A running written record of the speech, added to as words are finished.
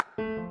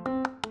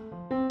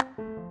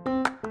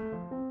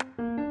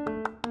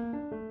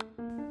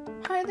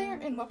Hi there,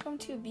 and welcome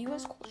to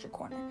Viva's Culture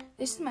Corner.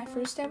 This is my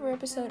first ever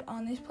episode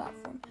on this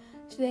platform.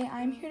 Today,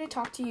 I'm here to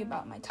talk to you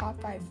about my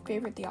top 5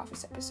 favorite The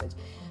Office episodes.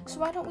 So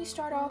why don't we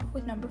start off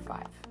with number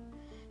 5?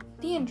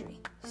 The Injury,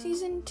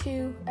 Season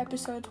 2,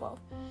 Episode 12.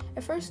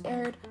 It first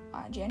aired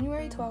on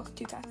January 12th,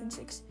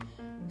 2006.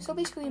 So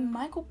basically,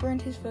 Michael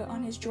burned his foot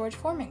on his George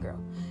Foreman grill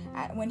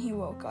when he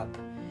woke up.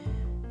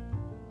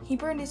 He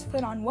burned his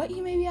foot on what,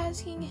 you may be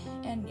asking?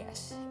 And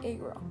yes, a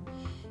grill.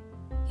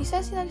 He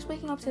says he likes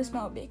waking up to the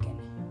smell of bacon.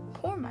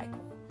 Poor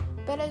Michael.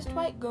 But as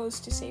Dwight goes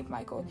to save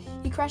Michael,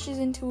 he crashes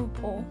into a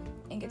pole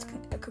and gets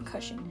a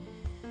concussion.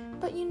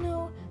 But you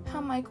know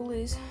how Michael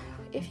is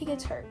if he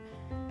gets hurt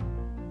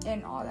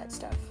and all that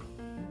stuff.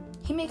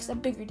 He makes a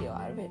bigger deal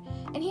out of it,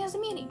 and he has a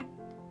meeting.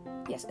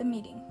 Yes, a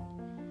meeting.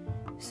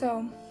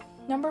 So,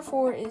 number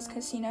 4 is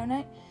Casino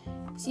Night,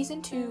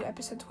 Season 2,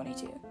 Episode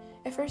 22.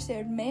 It first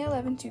aired May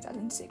 11,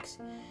 2006.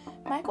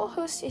 Michael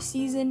hosts a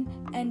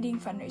season-ending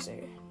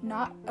fundraiser,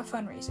 not a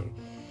fundraiser.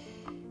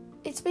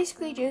 It's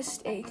basically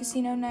just a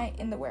casino night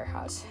in the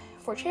warehouse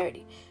for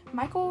charity.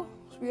 Michael's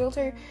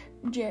realtor,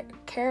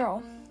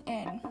 Carol,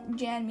 and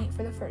Jan meet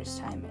for the first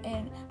time,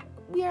 and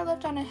we are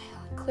left on a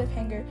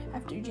cliffhanger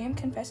after Jim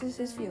confesses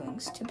his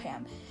feelings to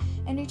Pam,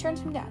 and he turns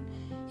him down.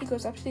 He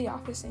goes up to the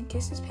office and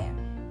kisses Pam,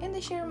 and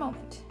they share a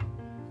moment.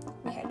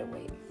 We had to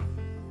wait.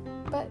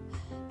 But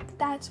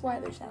that's why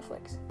there's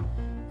Netflix.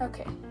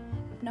 Okay,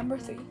 number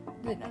 3,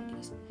 The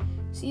Dundies,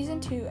 Season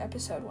 2,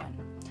 Episode 1.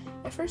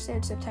 It first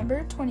aired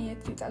September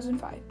 20th,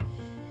 2005.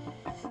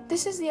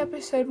 This is the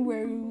episode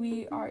where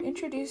we are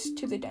introduced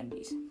to the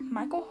Dundies.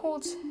 Michael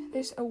holds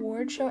this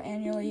award show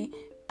annually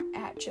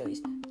at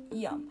Chili's.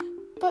 Yum.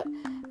 But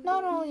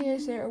not only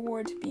is there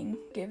awards being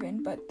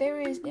given, but there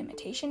is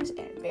imitations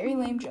and very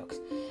lame jokes.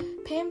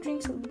 Pam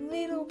drinks a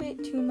little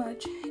bit too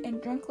much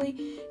and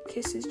drunkenly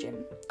kisses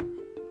Jim.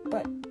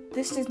 But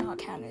this does not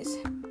count as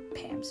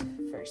Pam's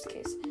first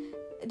kiss.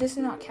 It does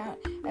not count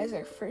as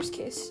their first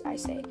kiss, I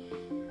say.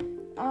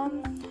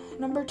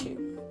 Number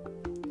 2,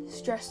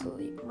 Stress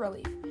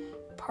Relief,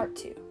 Part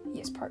 2.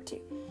 Yes, Part 2.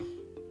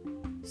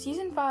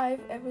 Season 5,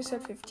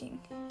 Episode 15.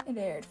 It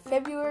aired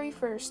February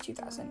 1st,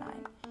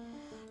 2009.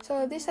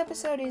 So this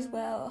episode is,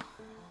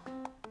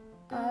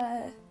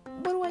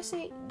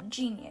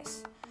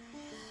 genius.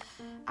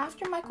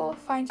 After Michael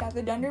finds out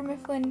the Dunder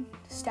Mifflin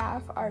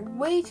staff are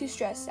way too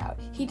stressed out,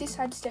 he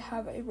decides to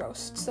have a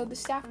roast so the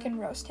staff can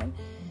roast him.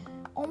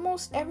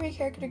 Almost every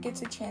character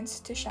gets a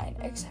chance to shine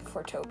except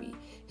for Toby,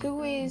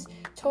 who is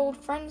told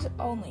friends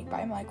only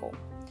by Michael.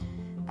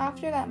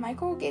 After that,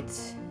 Michael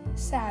gets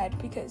sad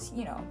because,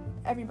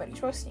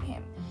 everybody's roasting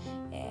him,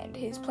 and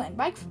his plan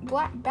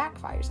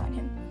backfires on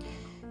him.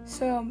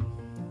 So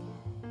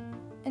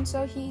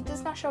he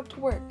does not show up to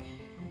work,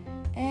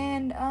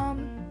 and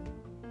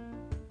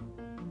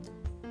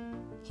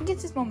he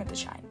gets his moment to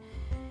shine.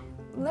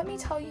 Let me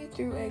tell you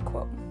through a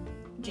quote.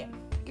 Jim,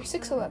 you're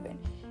 6'11",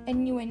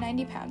 and you weigh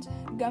 90 pounds.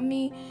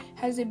 Gummy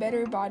has a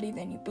better body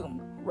than you.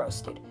 Boom,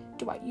 roasted.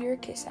 Dwight, you're a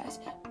kiss ass.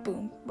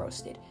 Boom,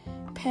 roasted.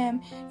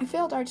 Pam, you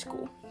failed art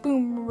school.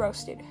 Boom,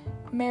 roasted.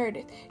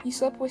 Meredith, you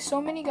slept with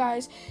so many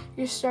guys,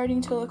 you're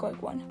starting to look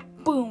like one.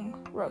 Boom,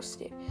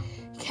 roasted.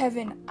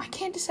 Kevin, I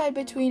can't decide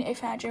between a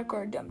fat joke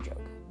or a dumb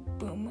joke.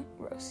 Boom,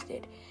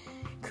 roasted.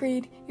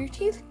 Creed, your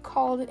teeth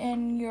called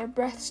and your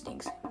breath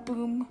stinks.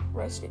 Boom,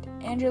 roasted.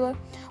 Angela,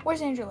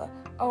 where's Angela?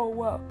 Oh,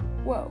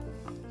 whoa.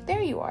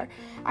 There you are.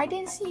 I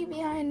didn't see you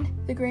behind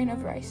the grain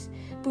of rice.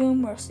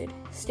 Boom, roasted.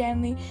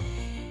 Stanley,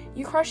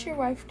 you crushed your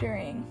wife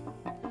during,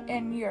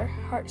 and your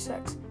heart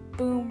sucks.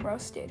 Boom,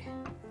 roasted.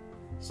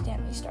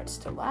 Stanley starts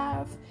to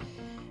laugh,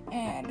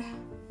 and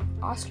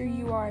Oscar,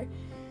 you are...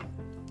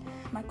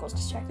 Michael's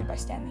distracted by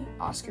Stanley.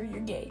 Oscar,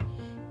 you're gay.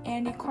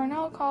 Andy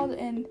Cornell called,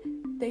 and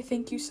they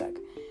think you suck,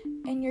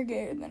 and you're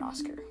gayer than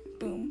Oscar.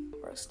 Boom,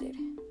 roasted.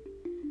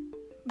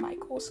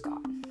 Michael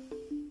Scott.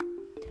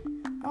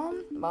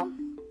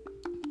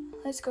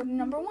 Let's go to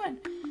number 1.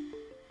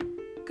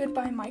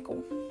 Goodbye,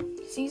 Michael.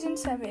 Season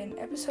 7,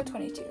 Episode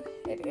 22.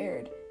 It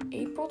aired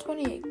April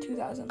 28,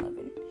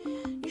 2011.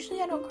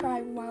 Usually I don't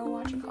cry while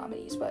watching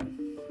comedies, but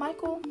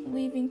Michael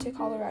leaving to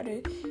Colorado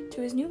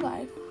to his new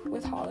life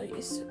with Holly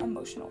is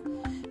emotional.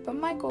 But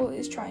Michael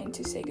is trying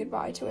to say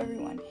goodbye to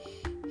everyone.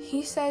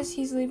 He says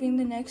he's leaving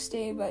the next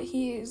day, but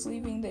he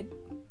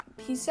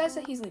says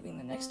that he's leaving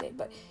the next day,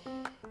 but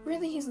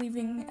really he's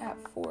leaving at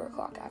 4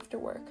 o'clock after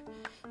work.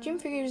 Jim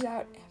figures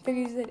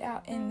it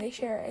out, and they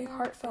share a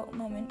heartfelt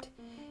moment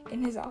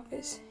in his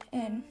office.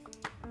 And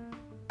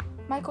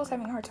Michael's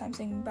having a hard time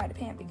saying goodbye to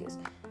Pam because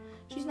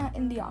she's not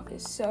in the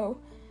office.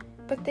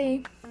 But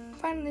they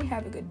finally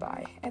have a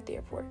goodbye at the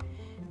airport.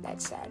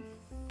 That's sad.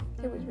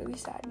 It was really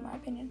sad in my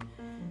opinion.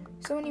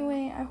 So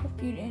anyway, I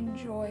hope you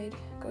enjoyed.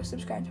 Go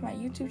subscribe to my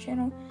YouTube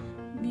channel,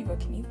 Viva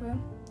Kaniva,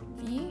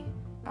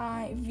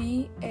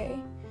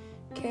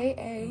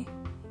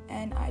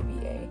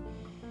 VIVAKANIVA.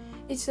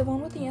 It's the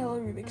one with the yellow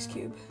Rubik's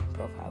Cube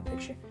profile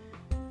picture.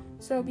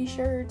 So be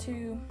sure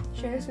to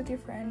share this with your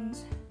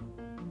friends.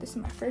 This is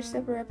my first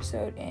ever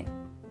episode, and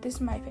this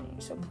is my opinion,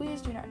 so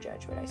please do not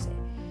judge what I say.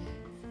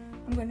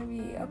 I'm going to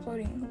be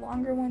uploading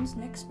longer ones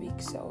next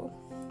week,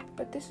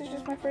 but this is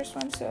just my first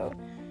one, so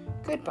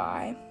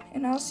goodbye,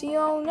 and I'll see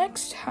y'all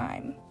next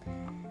time,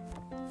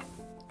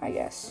 I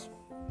guess.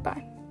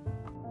 Bye.